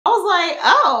was like,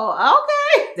 oh,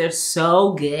 okay. They're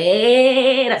so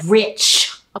good.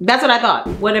 Rich. That's what I thought.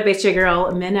 What up, it's your girl,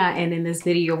 Mena, and in this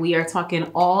video, we are talking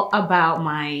all about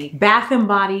my Bath &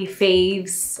 Body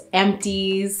faves,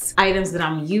 empties, items that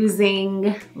I'm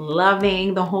using,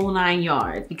 loving, the whole 9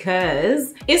 yards,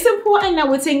 because it's important that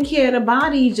we're taking care of the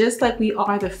body just like we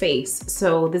are the face.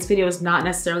 So this video is not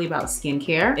necessarily about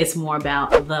skincare. It's more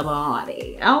about the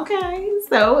body, okay?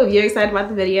 So if you're excited about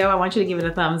the video, I want you to give it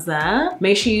a thumbs up.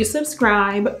 Make sure you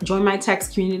subscribe, join my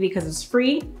text community because it's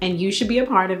free and you should be a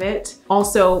part of it.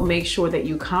 Also, make sure that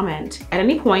you comment at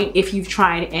any point if you've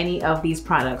tried any of these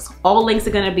products. All links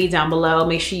are gonna be down below.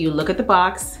 Make sure you look at the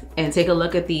box and take a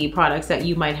look at the products that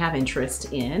you might have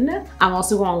interest in. I'm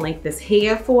also gonna link this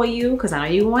here for you because I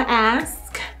know you wanna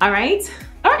ask. All right,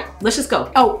 let's just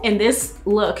go. Oh, and this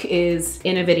look is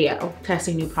in a video,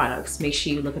 testing new products. Make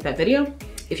sure you look at that video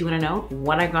if you wanna know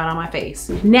what I got on my face.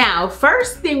 Now,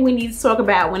 first thing we need to talk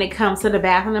about when it comes to the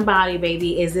Bath & Body,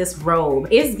 baby, is this robe.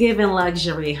 It's giving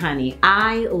luxury, honey.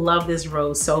 I love this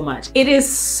robe so much. It is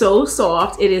so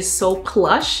soft, it is so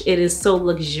plush, it is so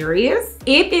luxurious.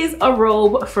 It is a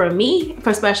robe for me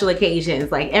for special occasions.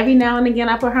 Like every now and again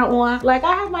I put her on. Like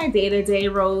I have my day-to-day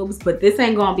robes, but this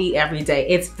ain't gonna be every day.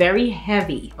 It's very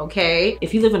heavy, okay?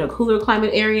 If you live in a cooler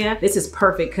climate area, this is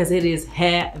perfect because it is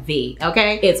heavy,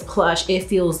 okay? It's plush, it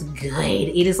feels good.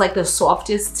 It is like the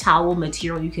softest towel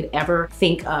material you could ever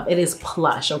think of. It is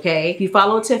plush, okay? If you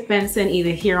follow Tiff Benson either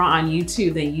here or on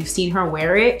YouTube, then you've seen her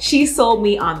wear it. She sold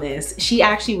me on this. She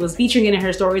actually was featuring it in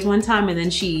her stories one time and then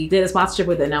she did a sponsorship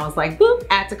with it and I was like, boop,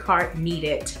 add to cart, need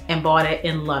it, and bought it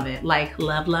and love it. Like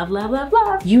love, love, love, love,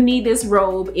 love. You need this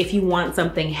robe if you want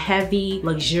something heavy,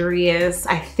 luxurious.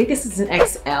 I think this is an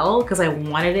XL because I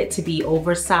wanted it to be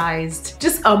oversized.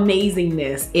 Just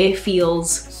amazingness. It feels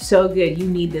so good.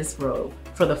 You need this robe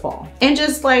for the fall and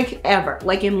just like ever,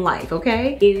 like in life,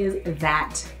 okay? It is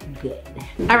that good.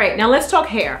 All right, now let's talk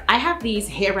hair. I have these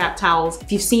hair wrap towels.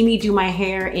 If you've seen me do my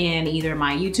hair in either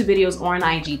my YouTube videos or on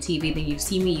IGTV, then you've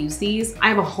seen me use these. I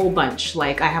have a whole bunch,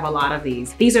 like I have a lot of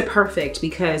these. These are perfect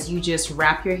because you just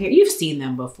wrap your hair. You've seen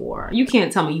them before. You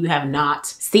can't tell me you have not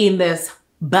seen this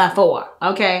before,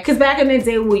 okay? Because back in the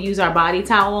day, we use our body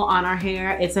towel on our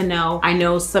hair. It's a no. I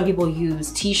know some people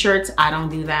use t-shirts. I don't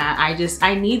do that.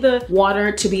 I need the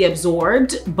water to be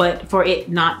absorbed, but for it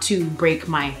not to break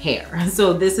my hair.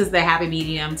 So this is the happy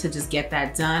medium to just get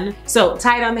that done. So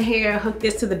tie it on the hair, hook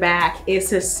this to the back.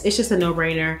 It's just a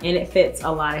no-brainer and it fits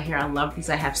a lot of hair. I love these.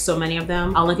 I have so many of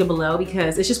them. I'll link it below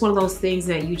because it's just one of those things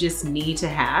that you just need to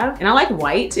have. And I like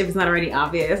white if it's not already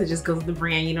obvious. It just goes with the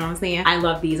brand, you know what I'm saying? I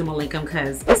love these. I'm gonna link them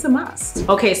because it's a must.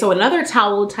 Okay, so another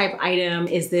towel type item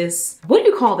is this, what do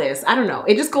you call this? I don't know.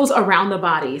 It just goes around the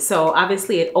body. So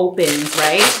obviously it opens,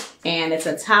 right? And it's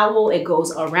a towel, it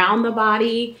goes around the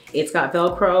body. It's got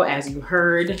Velcro, as you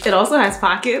heard. It also has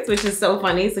pockets, which is so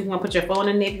funny. So if you wanna put your phone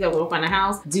in there, if you gotta walk around the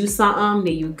house, do something,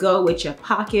 there you go with your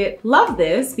pocket. Love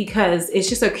this because it's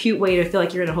just a cute way to feel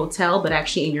like you're in a hotel, but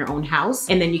actually in your own house.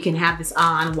 And then you can have this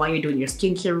on while you're doing your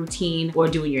skincare routine or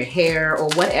doing your hair or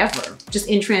whatever, just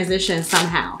in transition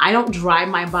somehow. I don't dry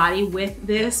my body with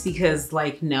this because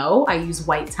like, no, I use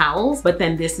white towels, but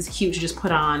then this is cute to just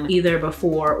put on either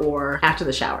before or after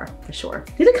the shower. For sure.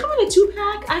 Did it come in a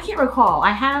 2-pack? I can't recall.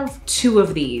 I have 2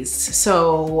 of these.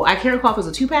 So I can't recall if it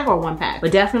was a 2-pack or 1-pack,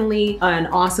 but definitely an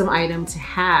awesome item to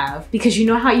have because you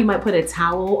know how you might put a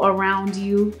towel around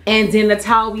you and then the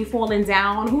towel be falling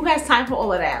down? Who has time for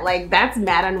all of that? Like that's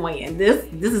mad annoying. This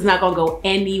is not gonna go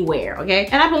anywhere, okay?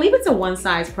 And I believe it's a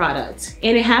one-size product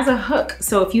and it has a hook.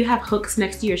 So if you have hooks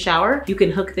next to your shower, you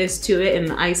can hook this to it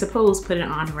and I suppose put it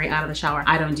on right out of the shower.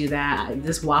 I don't do that.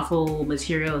 This waffle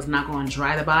material is not gonna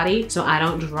dry the body. So I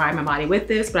don't dry my body with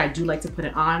this, but I do like to put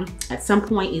it on at some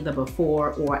point, either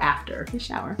before or after the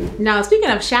shower. Now,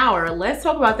 speaking of shower, let's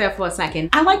talk about that for a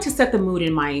second. I like to set the mood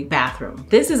in my bathroom.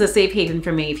 This is a safe haven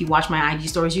for me. If you watch my IG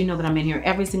stories, you know that I'm in here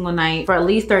every single night for at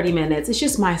least 30 minutes. It's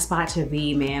just my spot to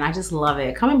be, man. I just love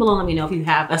it. Comment below and let me know if you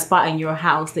have a spot in your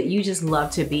house that you just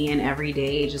love to be in every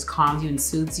day. It just calms you and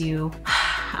soothes you.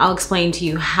 I'll explain to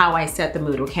you how I set the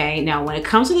mood, okay? Now, when it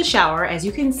comes to the shower, as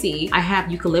you can see, I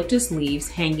have eucalyptus leaves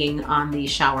hanging on the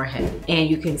shower head. And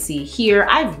you can see here,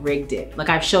 I've rigged it. Like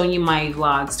I've shown you my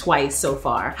vlogs twice so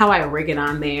far. How I rig it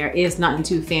on there is nothing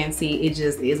too fancy. It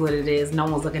just is what it is. No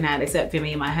one's looking at it except for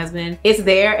me and my husband. It's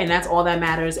there and that's all that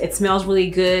matters. It smells really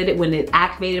good when it's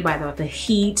activated by the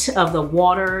heat of the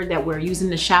water that we're using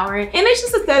to shower in. And it's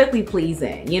just aesthetically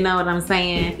pleasing. You know what I'm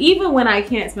saying? Even when I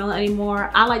can't smell it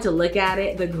anymore, I like to look at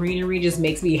it. the greenery just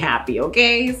makes me happy,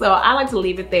 okay? So I like to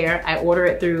leave it there. I order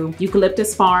it through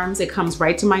Eucalyptus Farms. It comes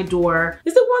right to my door.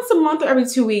 Is it once a month or every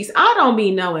 2 weeks? I don't be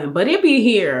knowing, but it be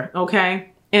here, okay?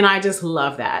 And I just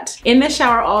love that. In the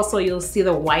shower also, you'll see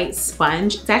the white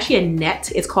sponge. It's actually a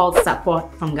net. It's called sapo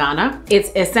from Ghana.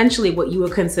 It's essentially what you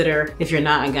would consider, if you're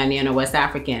not a Ghanaian or West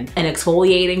African, an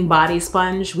exfoliating body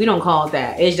sponge. We don't call it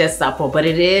that. It's just sapo, but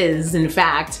it is, in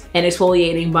fact, an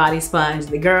exfoliating body sponge.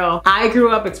 The girl, I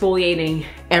grew up exfoliating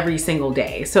every single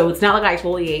day. So it's not like I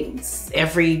exfoliate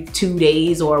every 2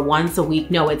 days or once a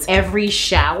week. No, it's every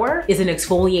shower is an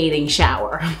exfoliating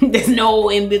shower. There's no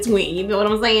in between, you know what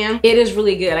I'm saying? It is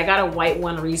really good. I got a white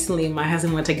one recently. My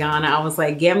husband went to Ghana. I was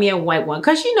like, get me a white one.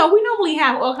 Cause you know, we normally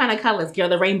have all kind of colors. Girl,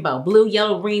 the rainbow, blue,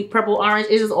 yellow, green, purple, orange.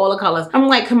 It's just all the colors. I'm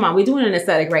like, come on, we're doing an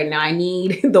aesthetic right now. I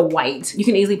need the white. You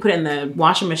can easily put it in the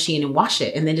washing machine and wash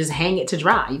it and then just hang it to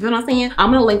dry. You feel what I'm saying?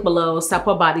 I'm gonna link below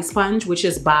Sapo Body Sponge, which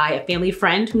is by a family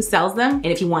friend who sells them. And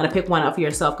if you want to pick one up for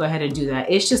yourself, go ahead and do that.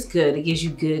 It's just good. It gives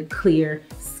you good, clear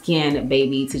skin,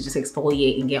 baby, to just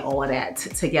exfoliate and get all of that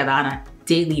together on a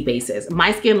daily basis.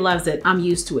 My skin loves it. I'm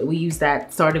used to it. We use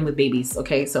that starting with babies,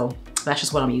 okay? So that's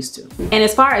just what I'm used to. And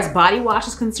as far as body wash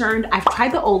is concerned, I've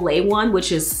tried the Olay one,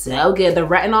 which is so good. The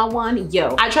retinol one,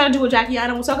 yo. I try to do what Jackie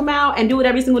Anna was talking about and do it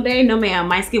every single day. No ma'am,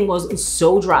 my skin was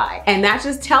so dry. And that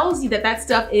just tells you that that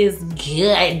stuff is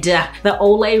good. The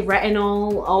Olay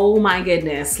retinol, oh my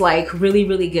goodness, like really,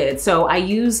 really good. So I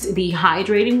used the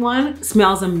hydrating one.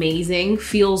 Smells amazing,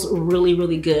 feels really,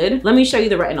 really good. Let me show you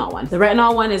the retinol one. The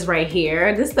retinol one is right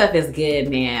here. This stuff is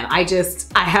good, man.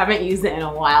 I haven't used it in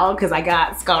a while because I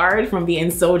got scarred from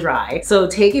being so dry. So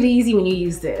take it easy when you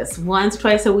use this. Once,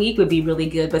 twice a week would be really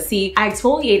good. But see, I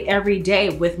exfoliate every day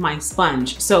with my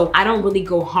sponge. So I don't really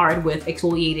go hard with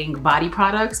exfoliating body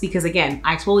products because again,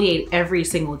 I exfoliate every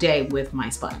single day with my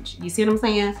sponge. You see what I'm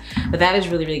saying? But that is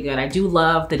really, really good. I do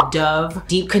love the Dove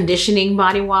Deep Conditioning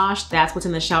Body Wash. That's what's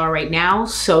in the shower right now.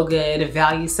 So good,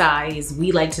 value size.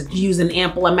 We like to use an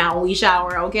ample amount when we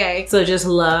shower, okay? So just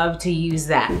love to use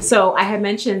that. So I had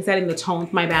mentioned setting the tone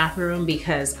for my bathroom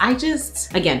because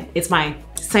again, it's my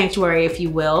sanctuary, if you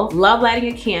will. Love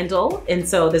lighting a candle. And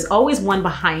so there's always one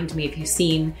behind me. If you've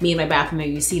seen me in my bathroom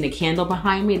and you've seen a candle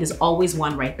behind me, there's always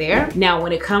one right there. Now,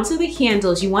 when it comes to the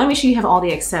candles, you wanna make sure you have all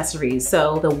the accessories.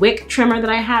 So the wick trimmer that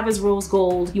I have is rose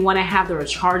gold. You wanna have the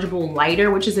rechargeable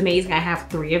lighter, which is amazing. I have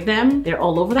 3 of them. They're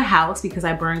all over the house because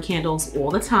I burn candles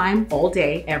all the time, all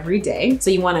day, every day.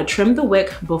 So you wanna trim the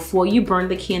wick before you burn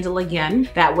the candle again.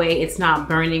 That way it's not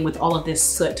burning with all of this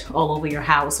soot all over your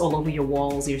house, all over your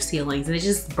walls, your ceilings, and it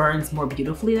just burns more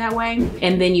beautifully that way.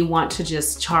 And then you want to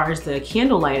just charge the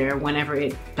candle lighter whenever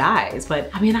it dies.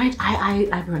 But I mean,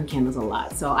 I burn candles a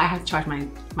lot, so I have to charge my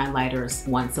lighters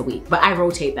once a week, but I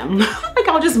rotate them. Like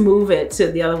I'll just move it to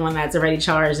the other one that's already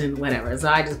charged and whatever. So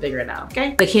I just figure it out,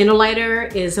 okay? The candle lighter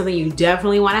is something you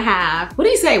definitely wanna have. What do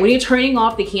you say? When you're turning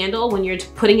off the candle, when you're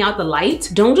putting out the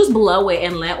light, don't just blow it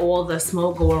and let all the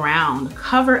smoke go around.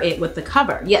 Cover it with the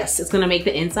cover. Yes, it's gonna make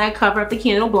the inside cover of the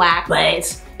candle black,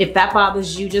 but if that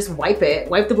bothers you, just wipe it.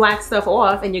 Wipe the black stuff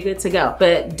off and you're good to go.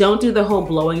 But don't do the whole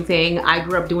blowing thing. I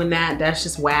grew up doing that. That's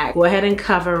just whack. Go ahead and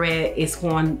cover it. It's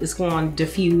going to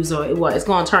diffuse or it's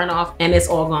going to turn off and it's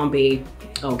all going to be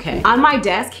okay. On my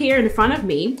desk here in front of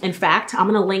me, in fact, I'm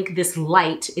gonna link this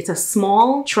light. It's a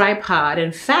small tripod.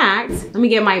 In fact, let me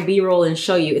get my B-roll and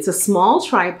show you. It's a small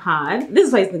tripod.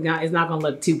 This place is not gonna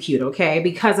look too cute, okay?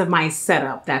 Because of my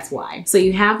setup, that's why. So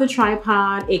you have the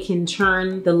tripod. It can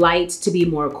turn the light to be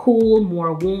more cool,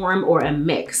 more warm, or a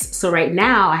mix. So right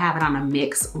now I have it on a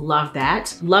mix. Love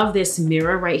that. Love this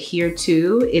mirror right here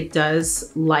too. It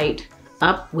does light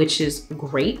up, which is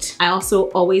great. I also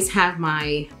always have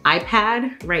my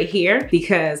iPad right here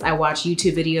because I watch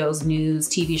YouTube videos, news,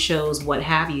 TV shows, what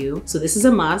have you. So this is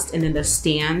a must. And then the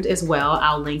stand as well,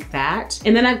 I'll link that.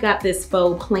 And then I've got this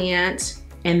faux plant.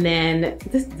 And then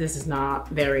this is not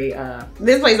very,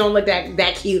 this place don't look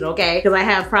that cute, okay? Because I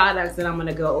have products that I'm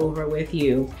gonna go over with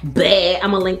you. But I'm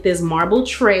gonna link this marble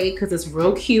tray because it's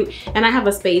real cute. And I have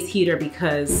a space heater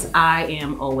because I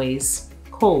am always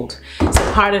cold.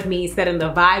 So part of me setting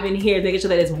the vibe in here, making sure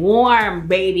that it's warm,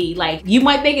 baby. Like you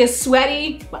might think it's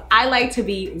sweaty, but I like to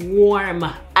be warm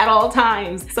at all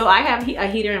times. So I have a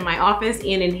heater in my office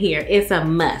and in here. It's a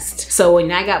must. So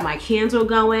when I got my candle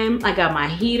going, I got my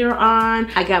heater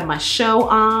on, I got my show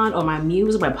on, or my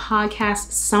music, my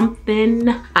podcast, something.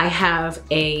 I have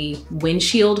a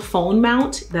windshield phone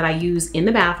mount that I use in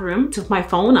the bathroom to put my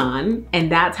phone on,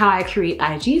 and that's how I create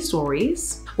IG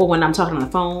stories. Well, when I'm talking on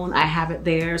the phone, I have it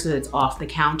there so that it's off the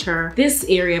counter. This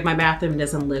area of my bathroom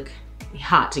doesn't look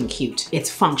hot and cute. It's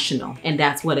functional, and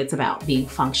that's what it's about, being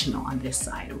functional on this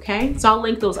side, okay? So I'll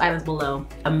link those items below.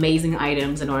 Amazing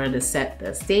items in order to set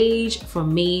the stage for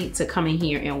me to come in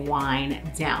here and wind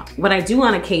down. What I do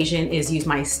on occasion is use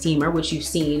my steamer, which you've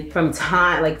seen from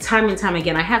time and time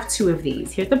again. I have two of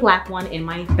these. Here's the black one in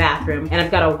my bathroom, and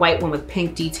I've got a white one with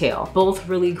pink detail. Both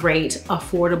really great,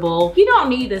 affordable. You don't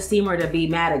need a steamer to be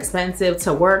mad expensive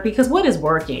to work, because what is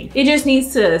working? It just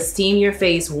needs to steam your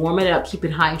face, warm it up, keep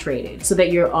it hydrated, so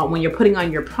that you're when you're putting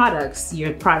on your product's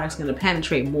gonna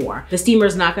penetrate more. The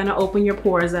steamer's not gonna open your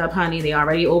pores up, honey. They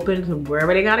already open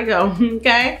wherever they gotta go,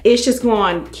 okay? It's just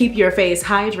going to keep your face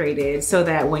hydrated so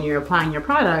that when you're applying your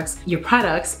products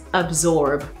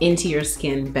absorb into your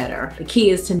skin better. The key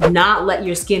is to not let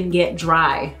your skin get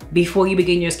dry before you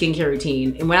begin your skincare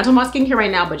routine. And we're not talking about skincare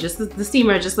right now, but just the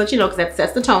steamer, just to let you know, because that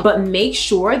sets the tone. But make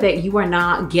sure that you are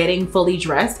not getting fully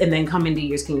dressed and then come into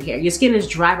your skincare. Your skin is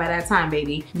dry by that time,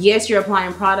 baby. Yes, you're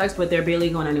applying products, but they're barely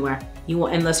going anywhere. You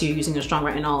won't, unless you're using a strong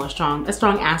retinol, a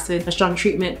strong acid, a strong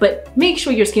treatment, but make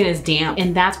sure your skin is damp,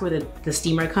 and that's where the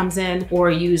steamer comes in, or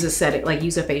use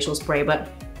a facial spray,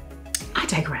 but I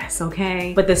digress,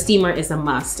 okay? But the steamer is a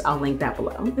must. I'll link that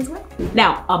below as well.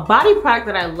 Now, a body product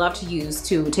that I love to use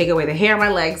to take away the hair on my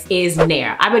legs is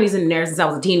Nair. I've been using Nair since I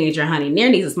was a teenager, honey. Nair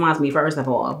needs to sponsor me first of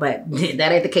all, but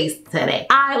that ain't the case today.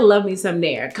 I love me some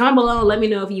Nair. Comment below and let me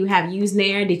know if you have used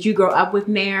Nair. Did you grow up with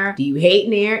Nair? Do you hate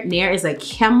Nair? Nair is a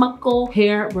chemical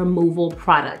hair removal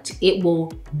product. It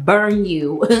will burn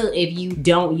you if you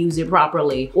don't use it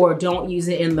properly or don't use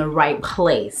it in the right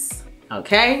place.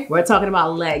 Okay, we're talking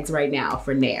about legs right now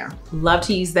for Nair. Love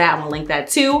to use that. I'm gonna link that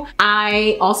too.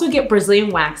 I also get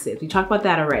Brazilian waxes. We talked about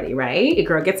that already, right? Your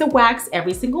girl gets a wax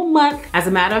every single month. As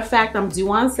a matter of fact, I'm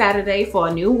due on Saturday for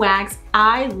a new wax.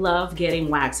 I love getting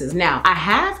waxes. Now, I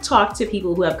have talked to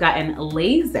people who have gotten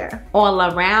laser all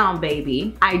around,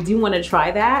 baby. I do wanna try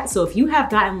that. So if you have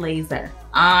gotten laser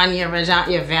on your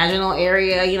vaginal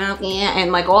area, you know,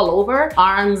 and like all over,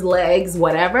 arms, legs,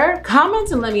 whatever,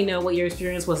 comment and let me know what your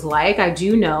experience was like. I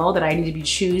do know that I need to be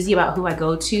choosy about who I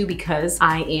go to because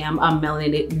I am a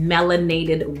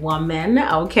melanated woman,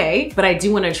 okay? But I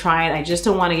do wanna try it. I just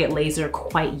don't wanna get laser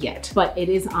quite yet, but it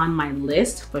is on my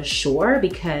list for sure,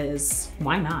 because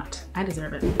why not? I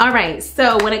deserve it. All right,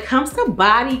 so when it comes to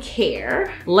body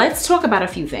care, let's talk about a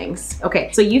few things. Okay,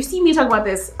 so you've seen me talk about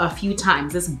this a few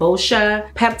times, this Boscia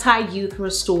Peptide Youth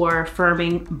Restore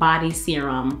Firming Body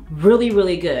Serum. Really,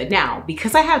 really good. Now,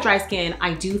 because I have dry skin,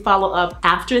 I do follow up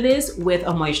after this with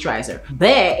a moisturizer.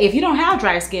 But if you don't have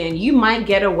dry skin, you might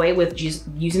get away with just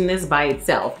using this by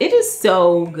itself. It is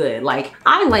so good. Like,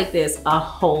 I like this a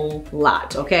whole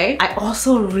lot, okay? I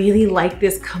also really like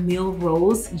this Camille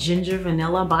Rose Ginger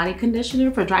Vanilla Body Conditioner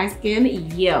for dry skin.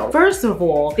 Yo, first of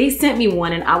all, they sent me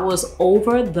one and I was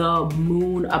over the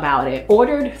moon about it.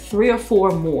 Ordered 3 or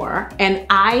 4 more, and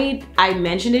I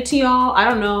mentioned it to y'all. I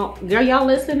don't know, girl, y'all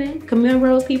listening? Camille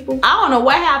Rose people? I don't know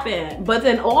what happened, but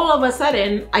then all of a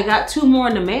sudden I got 2 more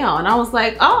in the mail and I was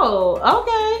like, oh,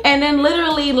 okay. And then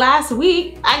literally last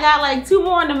week, I got like 2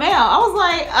 more in the mail. I was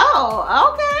like,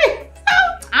 oh, okay.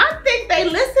 I think they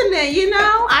listening, you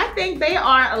know? I think they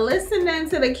are listening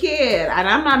to the kid, and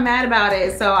I'm not mad about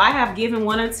it. So I have given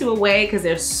 1 or 2 away because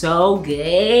they're so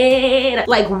good.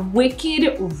 Like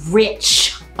wicked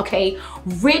rich, okay?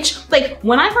 Rich, like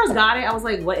when I first got it, I was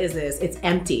like, what is this? It's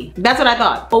empty. That's what I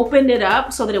thought. Opened it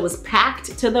up so that it was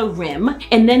packed to the rim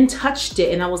and then touched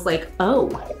it and I was like, oh,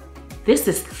 this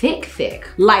is thick.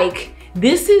 Like,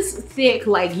 this is thick,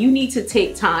 like you need to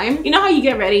take time. You know how you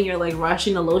get ready and you're like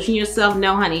rushing to lotion yourself?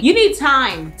 No, honey, you need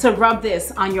time to rub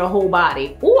this on your whole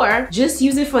body, or just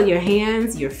use it for your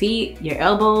hands, your feet, your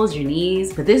elbows, your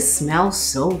knees. But this smells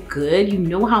so good. You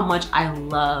know how much I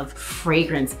love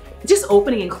fragrance. Just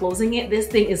opening and closing it, this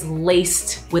thing is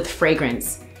laced with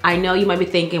fragrance. I know you might be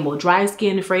thinking, well, dry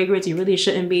skin fragrance, you really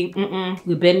shouldn't be.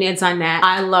 We've been there, done that.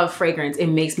 I love fragrance. It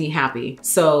makes me happy.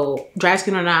 So dry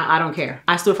skin or not, I don't care.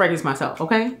 I still fragrance myself,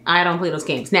 okay? I don't play those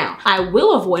games. Now, I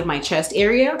will avoid my chest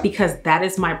area because that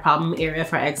is my problem area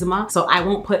for eczema. So I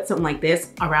won't put something like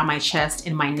this around my chest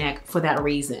and my neck for that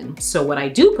reason. So what I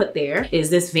do put there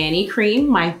is this Vanny cream.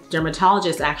 My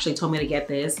dermatologist actually told me to get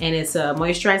this, and it's a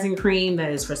moisturizing cream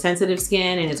that is for sensitive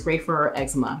skin and it's great for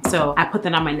eczema. So I put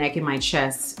that on my neck and my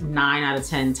chest product 9 out of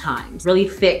 10 times. Really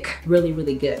thick, really,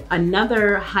 really good.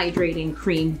 Another hydrating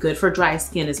cream, good for dry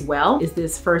skin as well, is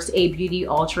this First Aid Beauty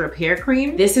Ultra Repair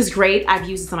Cream. This is great. I've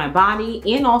used this on my body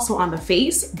and also on the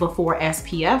face before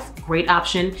SPF. Great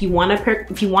option. If you want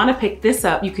to pick this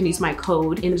up, you can use my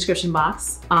code in the description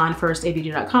box on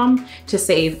firstaidbeauty.com to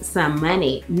save some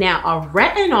money. Now, a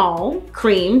retinol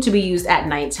cream to be used at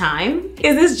nighttime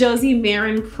is this Josie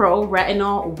Marin Pro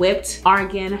Retinol Whipped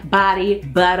Argan Body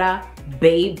Butter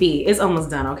Baby. It's almost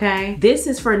done, okay? This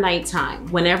is for nighttime.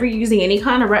 Whenever you're using any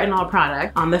kind of retinol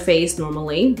product on the face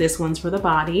normally, this one's for the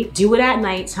body. Do it at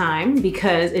nighttime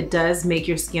because it does make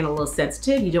your skin a little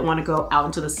sensitive. You don't want to go out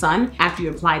into the sun after you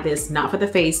apply this, not for the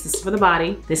face, this is for the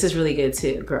body. This is really good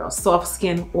too, girls. Soft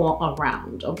skin all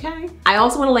around, okay? I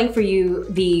also want to link for you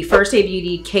the First Aid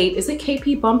Beauty Kate, is it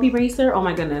KP Bumpy Razor? Oh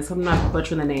my goodness, I'm not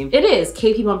butchering the name. It is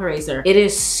KP Bumpy Razor. It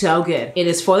is so good. It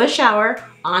is for the shower.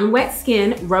 On wet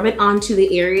skin, rub it onto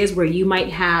the areas where you might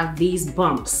have these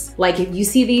bumps. Like if you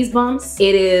see these bumps,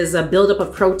 it is a buildup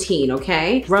of protein,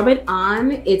 okay? Rub it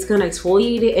on, it's gonna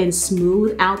exfoliate it and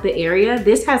smooth out the area.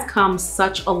 This has come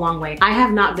such a long way. I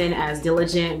have not been as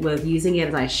diligent with using it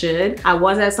as I should. I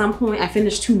was at some point, I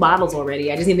finished 2 bottles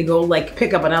already. I just need to go like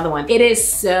pick up another one. It is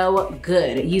so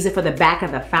good. Use it for the back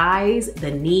of the thighs,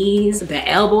 the knees, the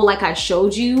elbow like I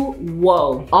showed you.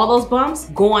 Whoa, all those bumps,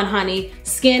 go on honey.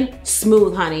 Skin,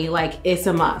 smooth honey, like it's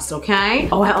a must, okay?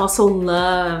 Oh, I also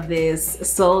love this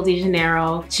Sol de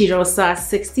Janeiro Cheirosa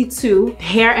 62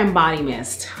 hair and body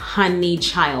mist. Honey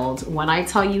child, when I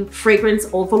tell you fragrance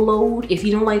overload, if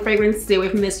you don't like fragrance, stay away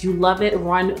from this. You love it,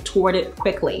 run toward it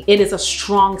quickly. It is a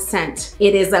strong scent.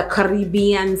 It is a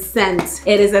Caribbean scent.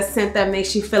 It is a scent that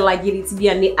makes you feel like you need to be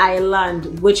on the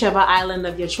island, whichever island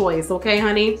of your choice, okay,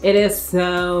 honey? It is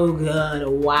so good,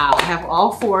 wow. I have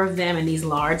all 4 of them in these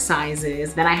large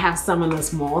sizes. Then I have some in the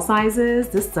small sizes.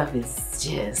 This stuff is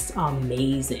just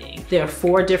amazing. There are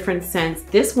 4 different scents.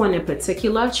 This one in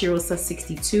particular, Cheirosa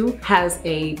 62, has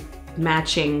a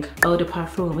matching eau de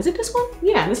parfum. Is it this one?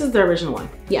 Yeah, this is the original one.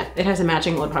 Yeah, it has a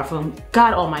matching eau de parfum.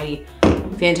 God almighty,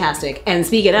 fantastic. And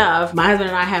speaking of, my husband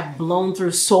and I have blown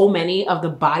through so many of the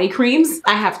body creams.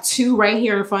 I have 2 right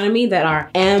here in front of me that are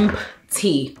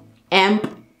empty,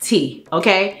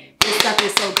 okay? This stuff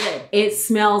is so good. It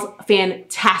smells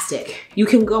fantastic. You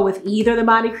can go with either the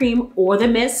body cream or the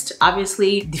mist.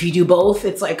 Obviously, if you do both,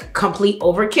 it's like complete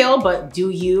overkill, but do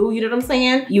you know what I'm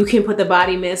saying? You can put the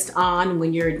body mist on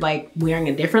when you're like wearing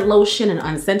a different lotion, an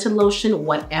unscented lotion,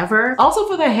 whatever. Also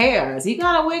for the hairs, you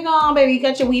got a wig on, baby, you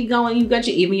got your weave going, you got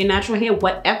even your natural hair,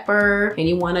 whatever, and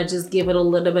you wanna just give it a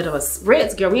little bit of a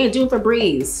spritz, girl, we ain't doing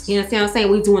Febreze. You understand what I'm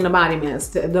saying? We doing the body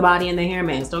mist, the body and the hair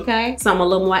mist, okay? Something a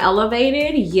little more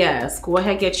elevated, yes, go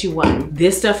ahead, get you one.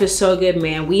 This stuff is so good,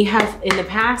 man. We have, in the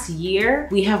past year,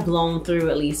 we have blown through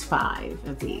at least 5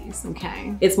 of these,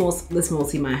 okay? It's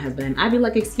mostly my husband. I'd be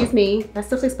like, excuse me, that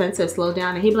stuff's expensive, slow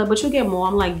down. And he'd be like, but you'll get more.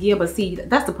 I'm like, yeah, but see,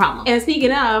 that's the problem. And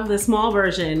speaking of, the small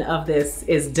version of this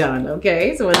is done,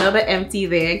 okay? So another empty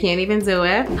there, can't even do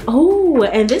it. Oh,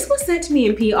 and this was sent to me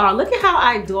in PR. Look at how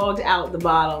I dogged out the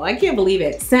bottle. I can't believe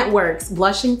it. Scentworks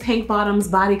Blushing Pink Bottoms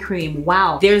Body Cream.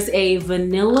 Wow. There's a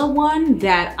vanilla one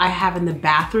that I have in the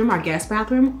bathroom, our guest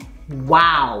bathroom.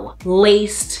 Wow,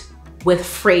 laced with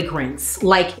fragrance,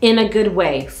 like in a good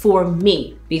way for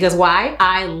me. Because why?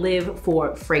 I live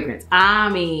for fragrance. I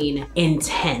mean,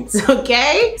 intense,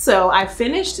 okay? So I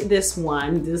finished this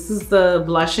one. This is the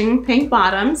Blushing Pink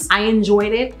Bottoms. I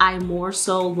enjoyed it. I more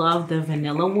so love the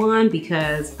vanilla one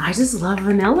because I just love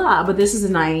vanilla, but this is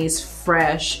a nice,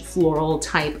 fresh, floral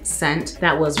type scent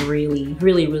that was really,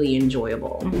 really, really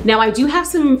enjoyable. Now I do have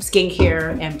some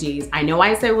skincare empties. I know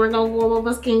I said we're gonna go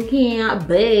over skincare,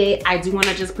 but I do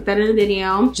wanna just put that in the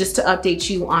video just to update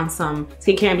you on some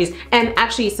skincare empties and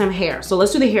actually some hair. So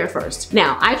let's do the hair first.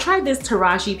 Now, I tried this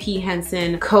Taraji P.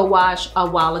 Henson co-wash a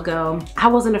while ago. I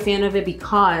wasn't a fan of it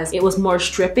because it was more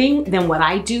stripping than what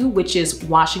I do, which is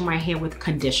washing my hair with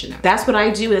conditioner. That's what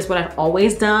I do. That's what I've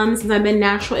always done since I've been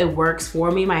natural. It works for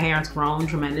me. My hair has grown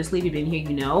tremendously. If you've been here,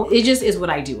 you know. It just is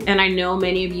what I do. And I know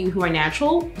many of you who are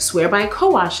natural swear by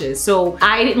co-washes. So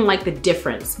I didn't like the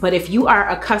difference. But if you are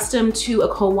accustomed to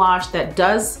a co-wash that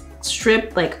does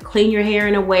strip, like clean your hair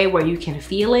in a way where you can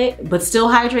feel it, but still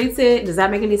hydrates it, does that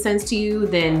make any sense to you?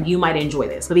 Then you might enjoy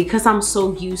this. But because I'm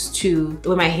so used to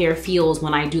what my hair feels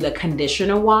when I do the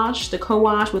conditioner wash, the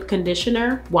co-wash with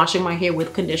conditioner, washing my hair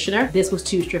with conditioner, this was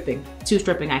too stripping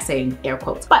two-stripping, I say in air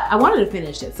quotes. But I wanted to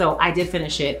finish it, so I did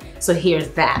finish it. So here's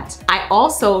that. I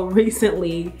also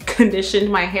recently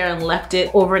conditioned my hair and left it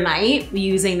overnight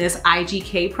using this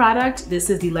IGK product. This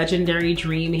is the Legendary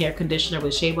Dream hair conditioner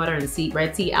with shea butter and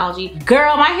red sea algae.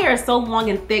 Girl, my hair is so long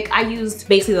and thick. I used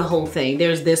basically the whole thing.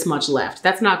 There's this much left.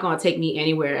 That's not gonna take me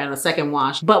anywhere in a second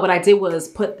wash. But what I did was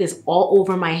put this all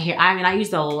over my hair. I mean, I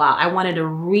used a lot. I wanted to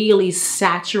really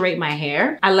saturate my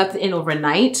hair. I left it in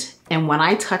overnight. And when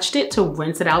I touched it to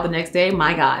rinse it out the next day,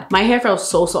 my God, my hair felt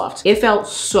so soft. It felt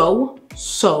so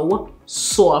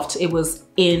soft. It was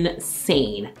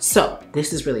insane. So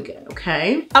this is really good,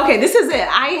 okay? Okay, this is it.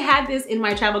 I had this in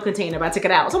my travel container, but I took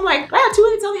it out. So I'm like, ah, two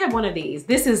of these, I only have one of these.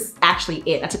 This is actually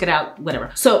it. I took it out, whatever.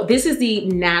 So this is the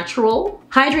natural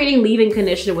hydrating leave-in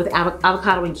conditioner with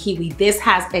avocado and kiwi. This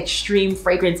has extreme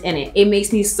fragrance in it. It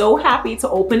makes me so happy to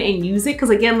open and use it. Cause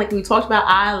again, like we talked about,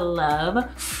 I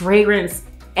love fragrance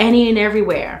any and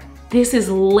everywhere. This is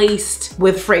laced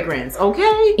with fragrance,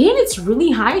 okay? And it's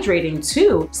really hydrating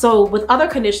too. So with other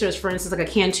conditioners, for instance, like a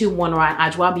Cantu one or an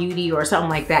Adwoa Beauty or something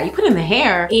like that, you put it in the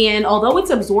hair and although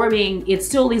it's absorbing, it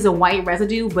still leaves a white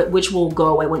residue, but which will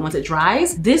go away once it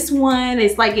dries. This one,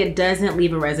 it's like it doesn't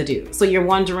leave a residue. So you're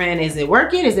wondering, is it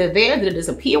working? Is it there? Did it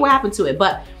disappear? What happened to it?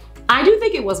 But I do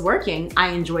think it was working.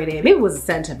 I enjoyed it. Maybe it was the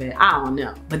scent of it. I don't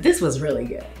know. But this was really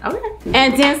good. Okay.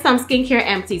 And then some skincare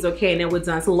empties. Okay, and then we're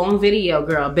done. It's a long video,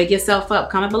 girl. Big yourself up.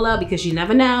 Comment below because you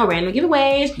never know. Random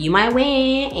giveaways. You might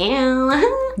win.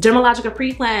 Dermalogica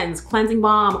pre-cleanse. Cleansing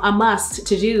balm. A must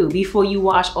to do before you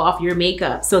wash off your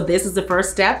makeup. So this is the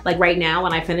first step. Like right now,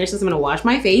 when I finish this, I'm gonna wash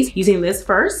my face using this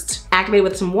first. Activate it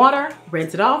with some water.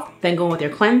 Rinse it off. Then go in with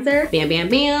your cleanser. Bam, bam,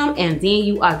 bam. And then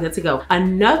you are good to go.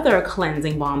 Another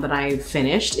cleansing balm that I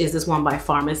finished is this one by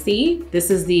Pharmacy. This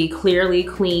is the Clearly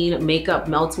Clean Makeup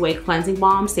Melt Away Cleansing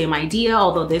Balm. Same idea,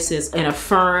 although this is in a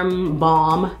firm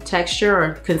balm texture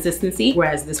or consistency,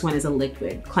 whereas this one is a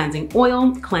liquid. Cleansing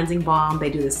oil, cleansing balm,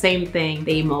 they do the same thing.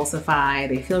 They emulsify,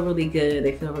 they feel really good,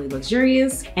 they feel really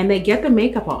luxurious, and they get the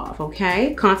makeup off,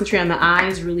 okay? Concentrate on the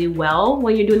eyes really well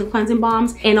when you're doing the cleansing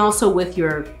balms, and also with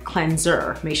your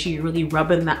cleanser. Make sure you're really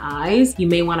rubbing the eyes. You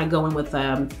may wanna go in with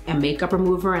a makeup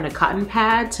remover and a cotton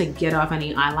pad to get off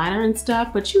any eyeliner and stuff,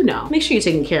 but you know, make sure you're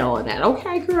taking care of all of that,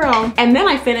 okay, girl? And then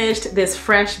I finished this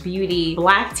Fresh Beauty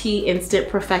Black Tea Instant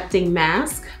Perfecting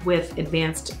Mask with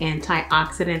advanced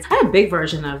antioxidants. I had a big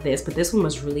version of this, but this one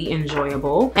was really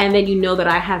enjoyable. And then you know that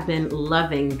I have been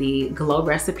loving the Glow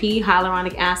Recipe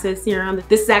Hyaluronic Acid Serum.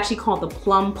 This is actually called the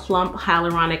Plum Plump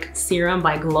Hyaluronic Serum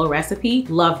by Glow Recipe.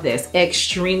 Love this,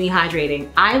 extremely hydrating.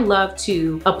 I love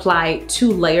to apply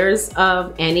 2 layers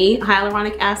of any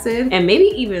hyaluronic acid and maybe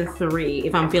even 3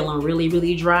 if I'm feeling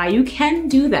really dry. You can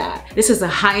do that. This is a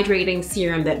hydrating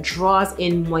serum that draws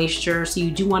in moisture, so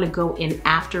you do want to go in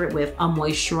after it with a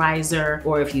moisturizer,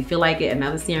 or if you feel like it,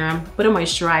 another serum. Put a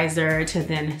moisturizer to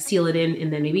then seal it in,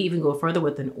 and then maybe even go further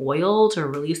with an oil to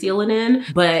really seal it in.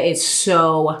 But it's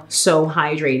so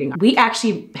hydrating. We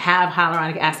actually have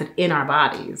hyaluronic acid in our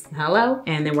bodies. Hello?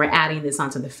 And then we're adding this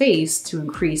onto the face to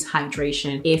increase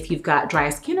hydration if you've got dry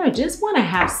skin or just want to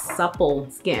have supple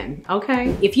skin,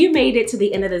 okay? If you made it to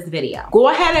the end of this video, go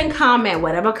ahead and comment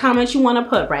whatever comments you want to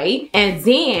put, right? And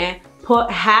then put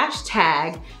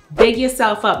hashtag big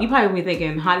yourself up. You probably be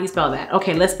thinking, how do you spell that?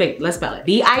 Okay, let's spell it.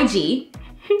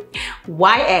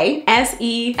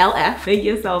 BIGYASELF, big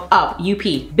yourself up, UP,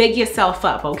 big yourself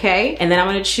up, okay? And then I'm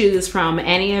gonna choose from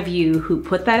any of you who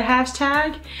put that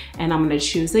hashtag, and I'm gonna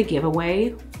choose a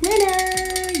giveaway winner.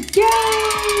 Yay!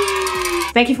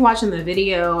 Thank you for watching the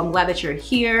video. I'm glad that you're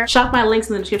here. Shop my links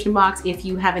in the description box if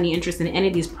you have any interest in any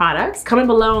of these products. Comment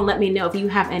below and let me know if you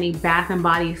have any Bath &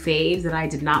 Body faves that I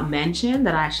did not mention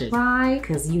that I should try,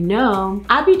 because you know,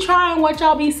 I be trying what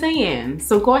y'all be saying.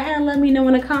 So go ahead and let me know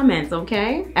in the comments,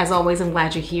 okay? As always, I'm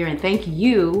glad you're here and thank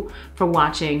you for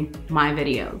watching my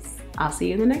videos. I'll see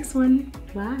you in the next one.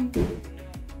 Bye.